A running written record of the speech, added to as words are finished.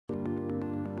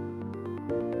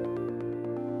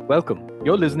Welcome.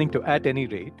 You're listening to At Any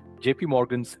Rate, JP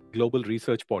Morgan's global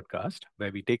research podcast, where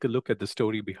we take a look at the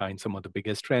story behind some of the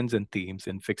biggest trends and themes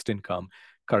in fixed income,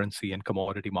 currency, and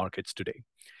commodity markets today.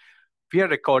 We are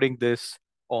recording this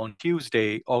on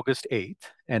Tuesday, August 8th,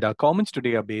 and our comments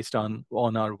today are based on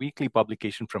our weekly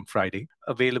publication from Friday,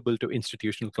 available to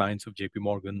institutional clients of JP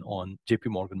Morgan on JP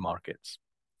Morgan Markets.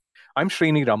 I'm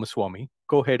Srini Ramaswamy,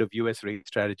 co-head of US rate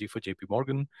strategy for JP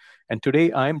Morgan, and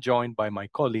today I am joined by my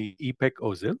colleague Ipek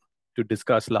Ozil to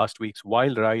discuss last week's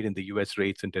wild ride in the US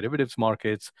rates and derivatives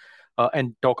markets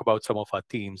and talk about some of our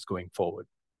themes going forward.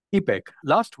 Ipek,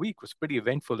 last week was pretty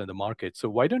eventful in the market, so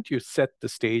why don't you set the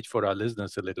stage for our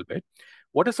listeners a little bit?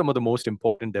 What are some of the most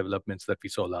important developments that we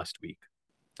saw last week?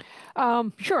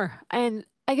 Sure. And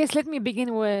I guess let me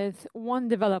begin with one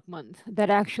development that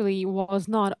actually was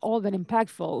not all that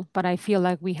impactful, but I feel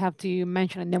like we have to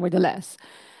mention it nevertheless.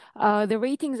 The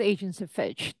ratings agency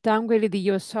Fitch downgraded the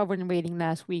US sovereign rating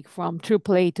last week from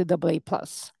AAA to AA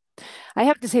plus. I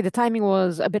have to say the timing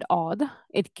was a bit odd.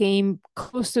 It came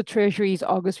close to Treasury's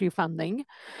August refunding,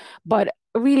 but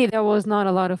really there was not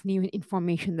a lot of new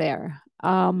information there.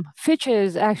 Fitch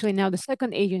is actually now the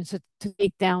second agency to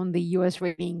take down the US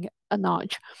rating a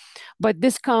notch, but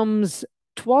this comes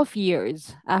 12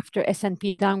 years after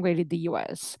S&P downgraded the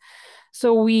US.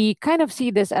 So we kind of see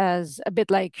this as a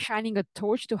bit like shining a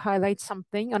torch to highlight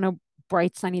something on a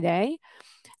bright sunny day.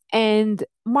 And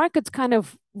markets kind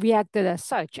of reacted as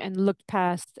such and looked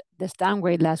past this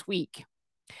downgrade last week.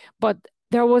 But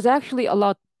there was actually a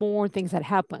lot more things that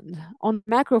happened. On the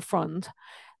macro front,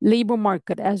 labor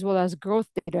market as well as growth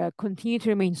data continue to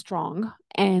remain strong,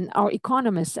 and our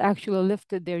economists actually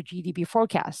lifted their GDP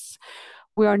forecasts.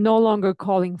 We are no longer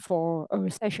calling for a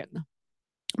recession.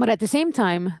 But at the same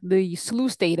time, the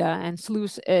SLOOS data, and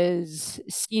SLOOS is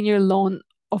Senior Loan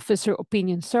Officer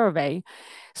Opinion Survey,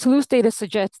 SLOOS data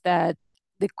suggests that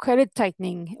the credit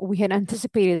tightening we had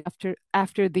anticipated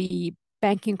after the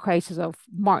banking crisis of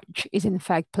March is in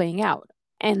fact playing out.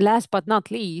 And last but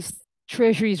not least,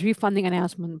 Treasury's refunding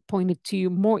announcement pointed to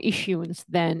more issuance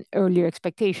than earlier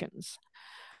expectations.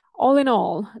 All in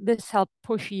all, this helped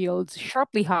push yields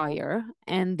sharply higher,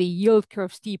 and the yield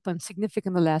curve steepened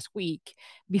significantly last week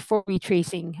before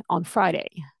retracing on Friday.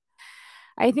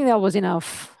 I think that was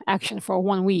enough action for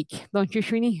 1 week, don't you,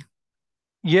 Srini?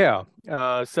 Yeah,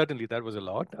 certainly that was a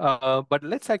lot. But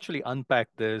let's actually unpack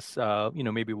this,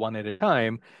 maybe one at a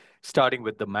time, starting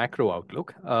with the macro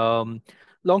outlook.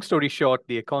 Long story short,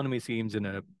 the economy seems in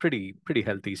a pretty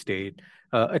healthy state,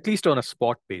 at least on a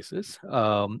spot basis.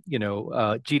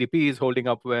 GDP is holding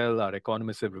up well. Our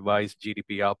economists have revised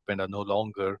GDP up and are no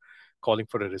longer calling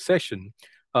for a recession.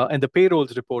 And the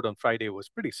payrolls report on Friday was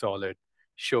pretty solid,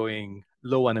 showing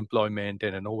low unemployment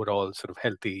and an overall sort of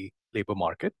healthy labor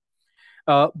market.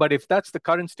 But if that's the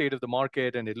current state of the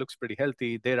market and it looks pretty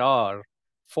healthy, there are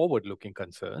forward-looking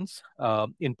concerns.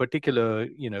 In particular,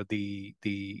 the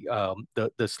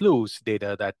SLOOS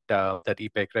data that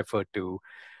Ipek referred to,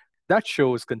 that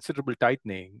shows considerable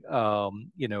tightening, of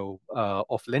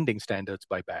lending standards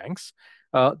by banks.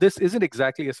 This isn't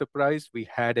exactly a surprise. We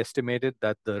had estimated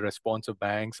that the response of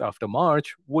banks after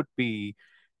March would be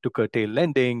to curtail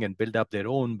lending and build up their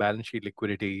own balance sheet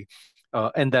liquidity,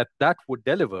 and that would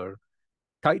deliver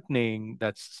tightening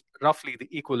that's roughly the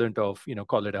equivalent of,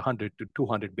 call it 100 to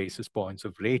 200 basis points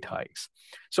of rate hikes.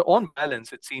 So on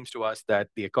balance, it seems to us that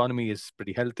the economy is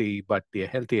pretty healthy, but the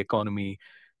healthy economy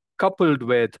coupled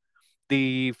with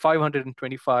the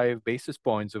 525 basis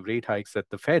points of rate hikes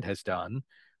that the Fed has done,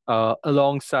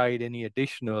 alongside any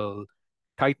additional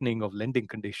tightening of lending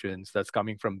conditions that's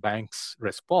coming from banks'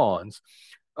 response,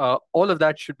 all of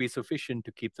that should be sufficient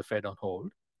to keep the Fed on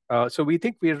hold. So we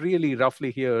think we're really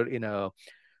roughly here in a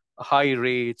high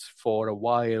rates for a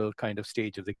while kind of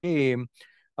stage of the game.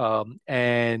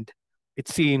 And it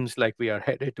seems like we are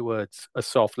headed towards a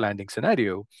soft landing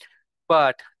scenario.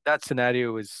 But that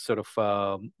scenario is sort of,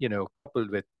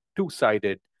 coupled with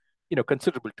two-sided,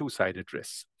 considerable two-sided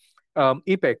risks.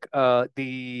 Ipek,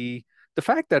 the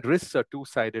fact that risks are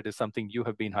two-sided is something you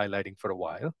have been highlighting for a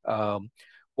while.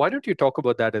 Why don't you talk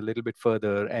about that a little bit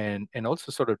further and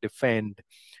also sort of defend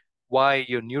why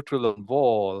you're neutral on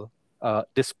vol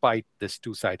despite this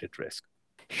two-sided risk?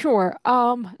 Sure.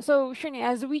 So Srini,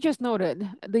 as we just noted,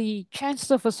 the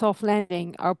chances of a soft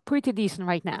landing are pretty decent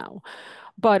right now.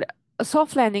 But a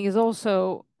soft landing is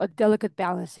also a delicate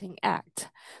balancing act.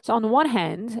 So on one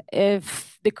hand,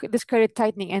 if this credit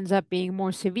tightening ends up being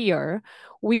more severe,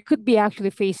 we could be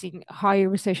actually facing higher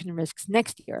recession risks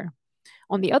next year.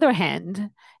 On the other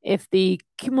hand, if the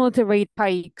cumulative rate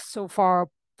hikes so far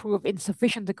prove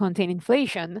insufficient to contain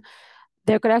inflation,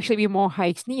 there could actually be more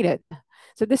hikes needed.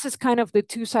 So this is kind of the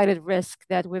two-sided risk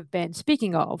that we've been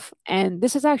speaking of. And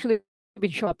this has actually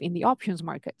been shown up in the options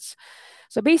markets.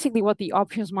 So basically, what the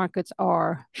options markets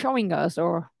are showing us,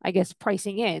 or I guess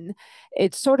pricing in,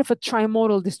 it's sort of a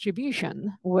trimodal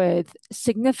distribution with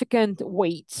significant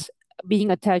weights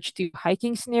being attached to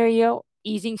hiking scenario,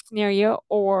 easing scenario,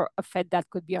 or a Fed that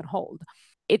could be on hold.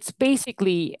 It's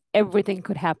basically everything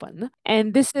could happen.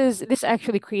 And this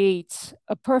actually creates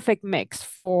a perfect mix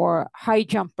for high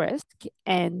jump risk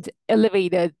and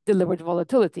elevated delivered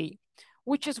volatility,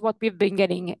 which is what we've been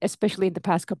getting, especially in the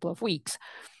past couple of weeks.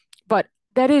 But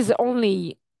that is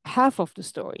only half of the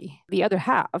story. The other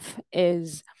half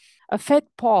is a Fed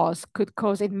pause could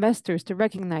cause investors to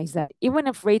recognize that even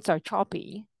if rates are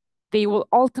choppy, they will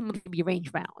ultimately be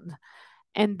range bound.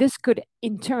 And this could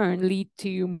in turn lead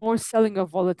to more selling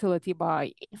of volatility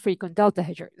by frequent delta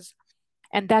hedgers.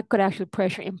 And that could actually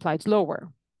pressure implieds lower.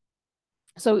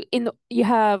 So you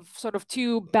have sort of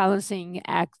two balancing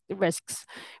act risks,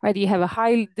 right? You have a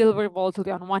high delivered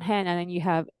volatility on one hand, and then you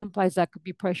have implies that could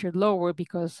be pressured lower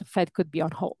because Fed could be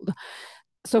on hold.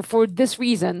 So for this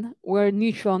reason, we're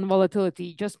neutral on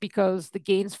volatility just because the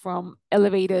gains from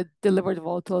elevated delivered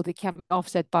volatility can be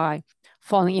offset by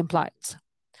falling implies.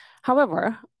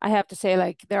 However, I have to say,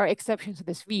 like, there are exceptions to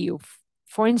this view.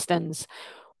 For instance,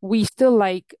 we still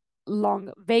like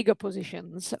long Vega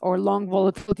positions or long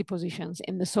volatility positions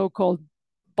in the so-called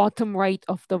bottom right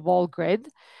of the vol grid,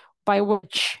 by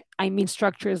which I mean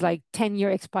structures like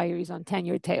 10-year expiries on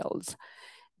 10-year tails.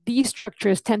 These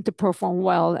structures tend to perform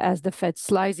well as the Fed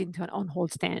slides into an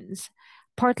on-hold stance,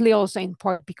 partly also in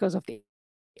part because of the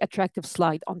attractive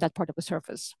slide on that part of the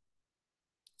surface.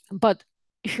 But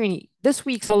Srini, this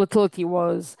week's volatility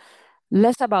was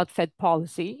less about Fed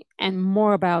policy and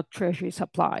more about Treasury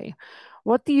supply.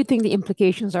 What do you think the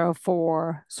implications are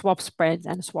for swap spreads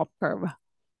and swap curve?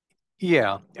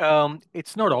 Yeah,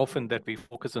 it's not often that we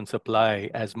focus on supply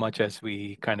as much as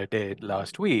we kind of did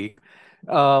last week.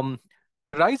 Um,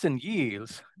 Rise in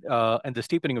yields and the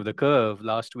steepening of the curve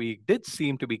last week did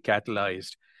seem to be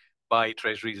catalyzed by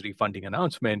Treasury's refunding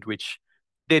announcement, which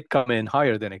did come in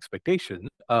higher than expectation.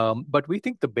 But we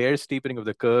think the bear steepening of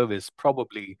the curve is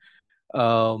probably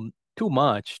too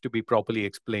much to be properly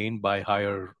explained by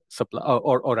higher supply,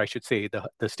 or I should say,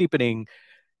 the steepening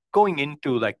going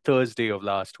into like Thursday of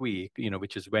last week,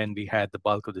 which is when we had the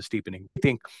bulk of the steepening. I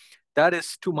think that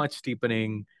is too much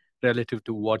steepening relative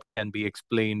to what can be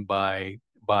explained by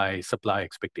supply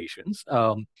expectations.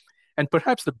 And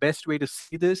perhaps the best way to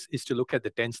see this is to look at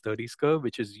the 10s 30s curve,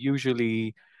 which is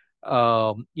usually,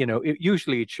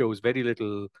 usually it shows very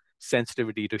little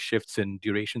sensitivity to shifts in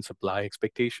duration supply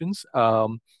expectations.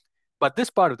 But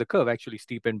this part of the curve actually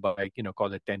steepened by,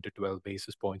 call it 10 to 12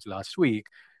 basis points last week.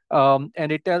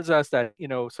 And it tells us that,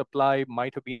 supply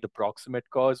might have been the proximate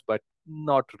cause, but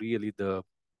not really the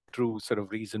true sort of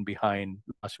reason behind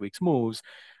last week's moves,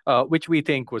 which we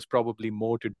think was probably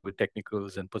more to do with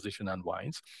technicals and position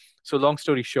unwinds. So long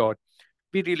story short,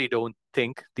 we really don't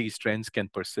think these trends can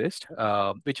persist,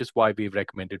 which is why we've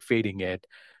recommended fading it.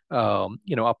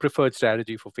 Our preferred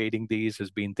strategy for fading these has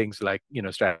been things like,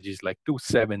 strategies like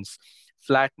 2/7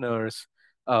 flatteners,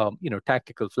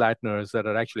 tactical flatteners that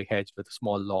are actually hedged with a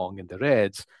small long in the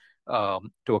reds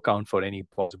to account for any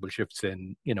possible shifts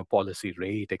in, policy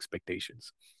rate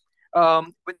expectations.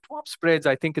 With swap spreads,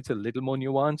 I think it's a little more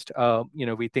nuanced.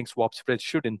 We think swap spreads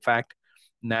should, in fact,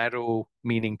 narrow,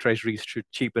 meaning treasuries should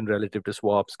cheapen relative to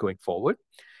swaps going forward.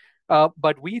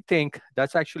 But we think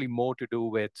that's actually more to do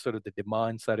with sort of the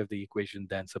demand side of the equation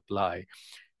than supply.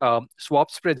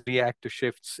 Swap spreads react to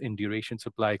shifts in duration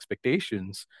supply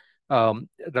expectations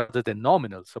rather than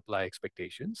nominal supply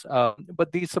expectations.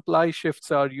 But these supply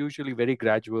shifts are usually very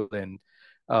gradual and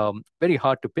very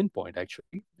hard to pinpoint,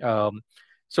 actually.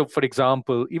 So, for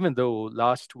example, even though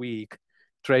last week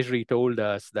Treasury told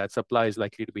us that supply is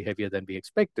likely to be heavier than we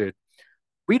expected,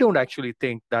 we don't actually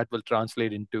think that will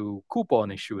translate into coupon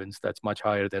issuance that's much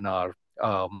higher than our,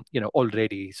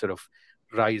 already sort of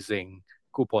rising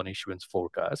coupon issuance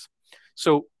forecast.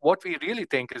 So what we really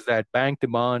think is that bank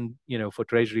demand, for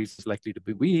treasuries is likely to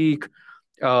be weak,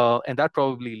 and that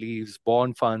probably leaves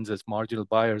bond funds as marginal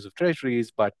buyers of treasuries,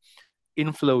 but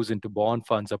inflows into bond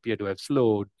funds appear to have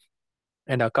slowed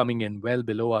and are coming in well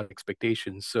below our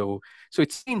expectations. So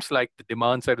it seems like the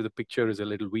demand side of the picture is a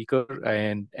little weaker,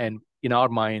 and in our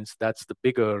minds, that's the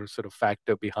bigger sort of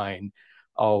factor behind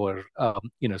our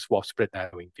swap spread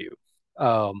narrowing view.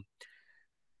 Um,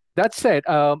 that said,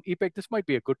 Ipek, this might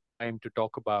be a good time to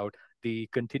talk about the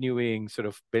continuing sort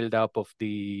of build up of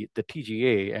the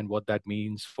TGA and what that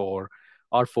means for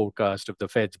our forecast of the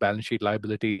Fed's balance sheet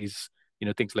liabilities,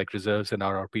 things like reserves and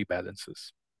RRP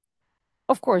balances.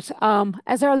 Of course,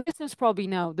 as our listeners probably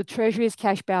know, the Treasury's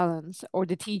cash balance, or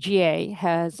the TGA,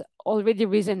 has already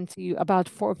risen to about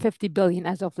 450 billion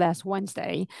as of last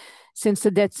Wednesday, since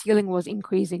the debt ceiling was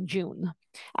increased in June.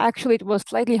 Actually, it was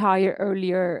slightly higher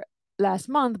earlier last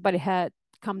month, but it had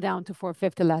come down to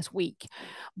 450 last week.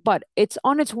 But it's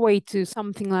on its way to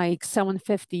something like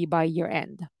 750 by year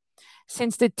end.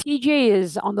 Since the TGA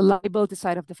is on the liability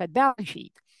side of the Fed balance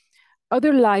sheet,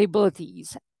 other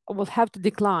liabilities will have to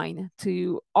decline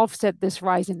to offset this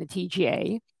rise in the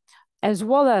TGA, as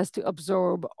well as to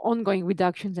absorb ongoing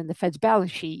reductions in the Fed's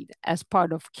balance sheet as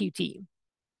part of QT.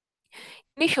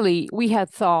 Initially, we had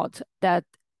thought that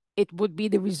it would be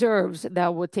the reserves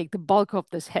that would take the bulk of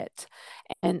this hit,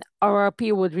 and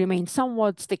RRP would remain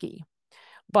somewhat sticky.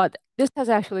 But this has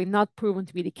actually not proven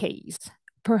to be the case,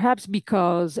 perhaps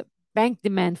because bank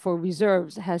demand for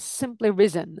reserves has simply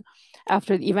risen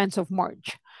after the events of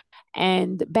March,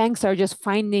 and banks are just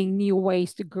finding new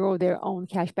ways to grow their own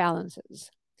cash balances.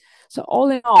 So all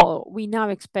in all, we now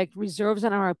expect reserves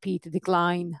and RRP to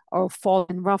decline or fall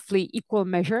in roughly equal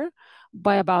measure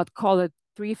by about, call it,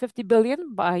 350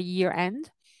 billion by year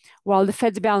end, while the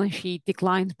Fed's balance sheet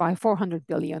declines by 400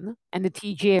 billion and the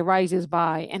TGA rises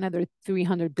by another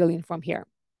 300 billion from here.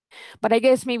 But I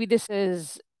guess maybe this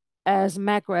is as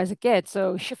macro as it gets.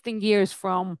 So shifting gears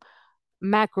from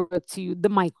macro to the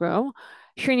micro,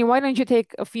 Srini, why don't you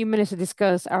take a few minutes to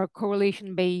discuss our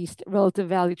correlation-based relative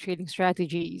value trading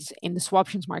strategies in the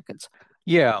swaptions markets?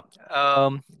 Yeah,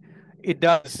 it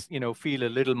does, feel a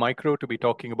little micro to be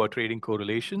talking about trading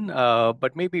correlation,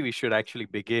 but maybe we should actually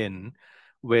begin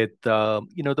with,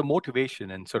 the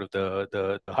motivation and sort of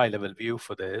the high-level view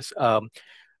for this.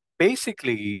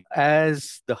 Basically,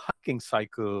 as the hiking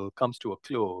cycle comes to a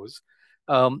close,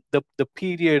 the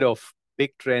period of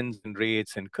big trends in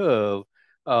rates and curve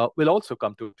will also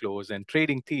come to a close, and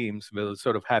trading teams will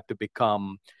sort of have to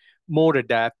become more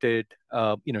adapted,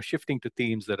 shifting to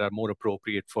themes that are more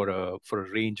appropriate for a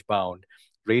range-bound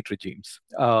rate regimes.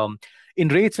 In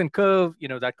rates and curve,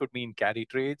 that could mean carry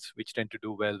trades, which tend to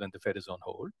do well when the Fed is on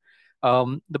hold.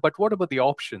 But what about the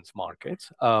options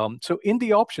markets? So in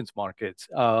the options markets,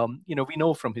 we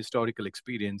know from historical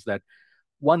experience that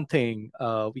one thing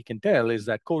we can tell is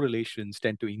that correlations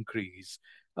tend to increase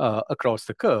across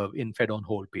the curve in Fed on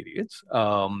hold periods.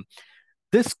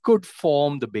 This could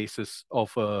form the basis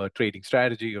of a trading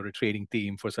strategy or a trading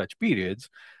theme for such periods.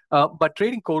 But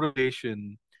trading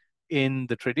correlation in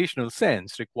the traditional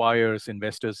sense requires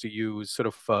investors to use sort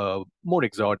of a more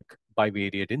exotic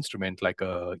bivariate instrument like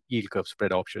a yield curve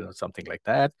spread option or something like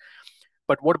that.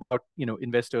 But what about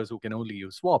investors who can only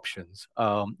use swaptions?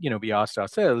 We asked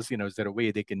ourselves, is there a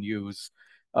way they can use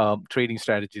trading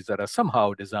strategies that are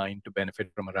somehow designed to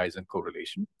benefit from a rise in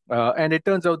correlation? And it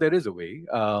turns out there is a way.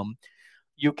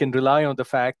 You can rely on the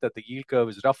fact that the yield curve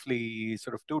is roughly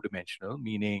sort of two-dimensional,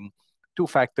 meaning two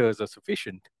factors are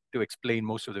sufficient to explain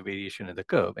most of the variation in the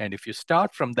curve. And if you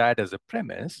start from that as a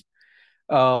premise,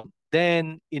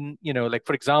 then like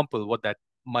for example, what that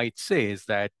might say is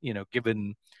that,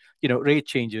 given, rate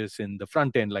changes in the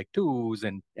front end like twos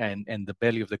and the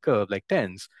belly of the curve like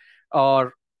tens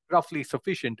are roughly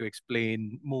sufficient to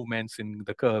explain movements in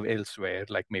the curve elsewhere,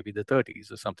 like maybe the 30s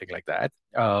or something like that.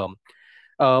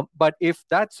 But if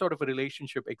that sort of a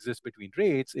relationship exists between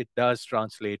rates, it does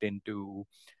translate into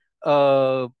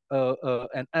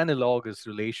an analogous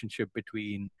relationship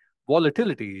between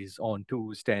volatilities on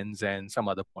twos, tens, and some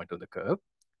other point on the curve.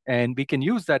 And we can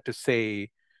use that to say,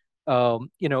 a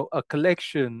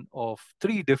collection of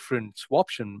three different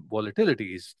swaption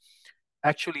volatilities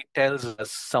actually tells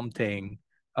us something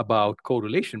about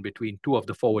correlation between two of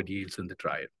the forward yields in the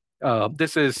triad.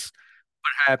 This is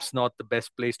perhaps not the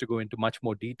best place to go into much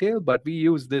more detail, but we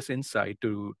use this insight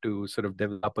to sort of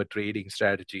develop a trading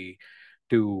strategy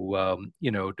to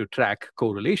to track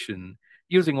correlation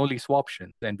using only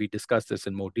swaptions. And we discuss this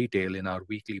in more detail in our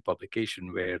weekly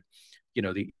publication, where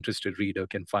the interested reader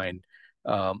can find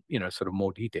sort of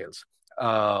more details.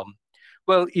 Well,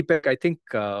 Ipek, I think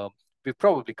we've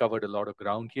probably covered a lot of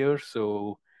ground here,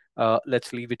 so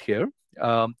let's leave it here.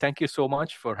 Thank you so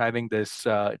much for having this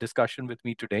discussion with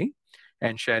me today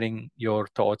and sharing your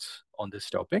thoughts on this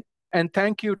topic. And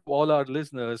thank you to all our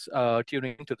listeners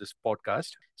tuning into this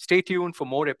podcast. Stay tuned for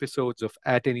more episodes of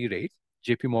At Any Rate,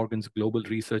 JP Morgan's global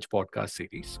research podcast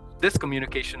series. This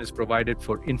communication is provided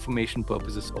for information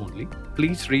purposes only.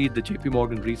 Please read the JP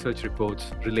Morgan research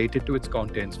reports related to its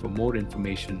contents for more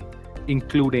information,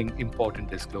 including important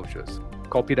disclosures.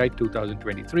 Copyright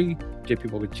 2023,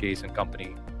 JP Morgan Chase &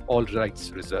 Company, all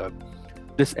rights reserved.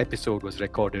 This episode was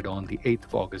recorded on the 8th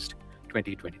of August,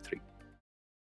 2023.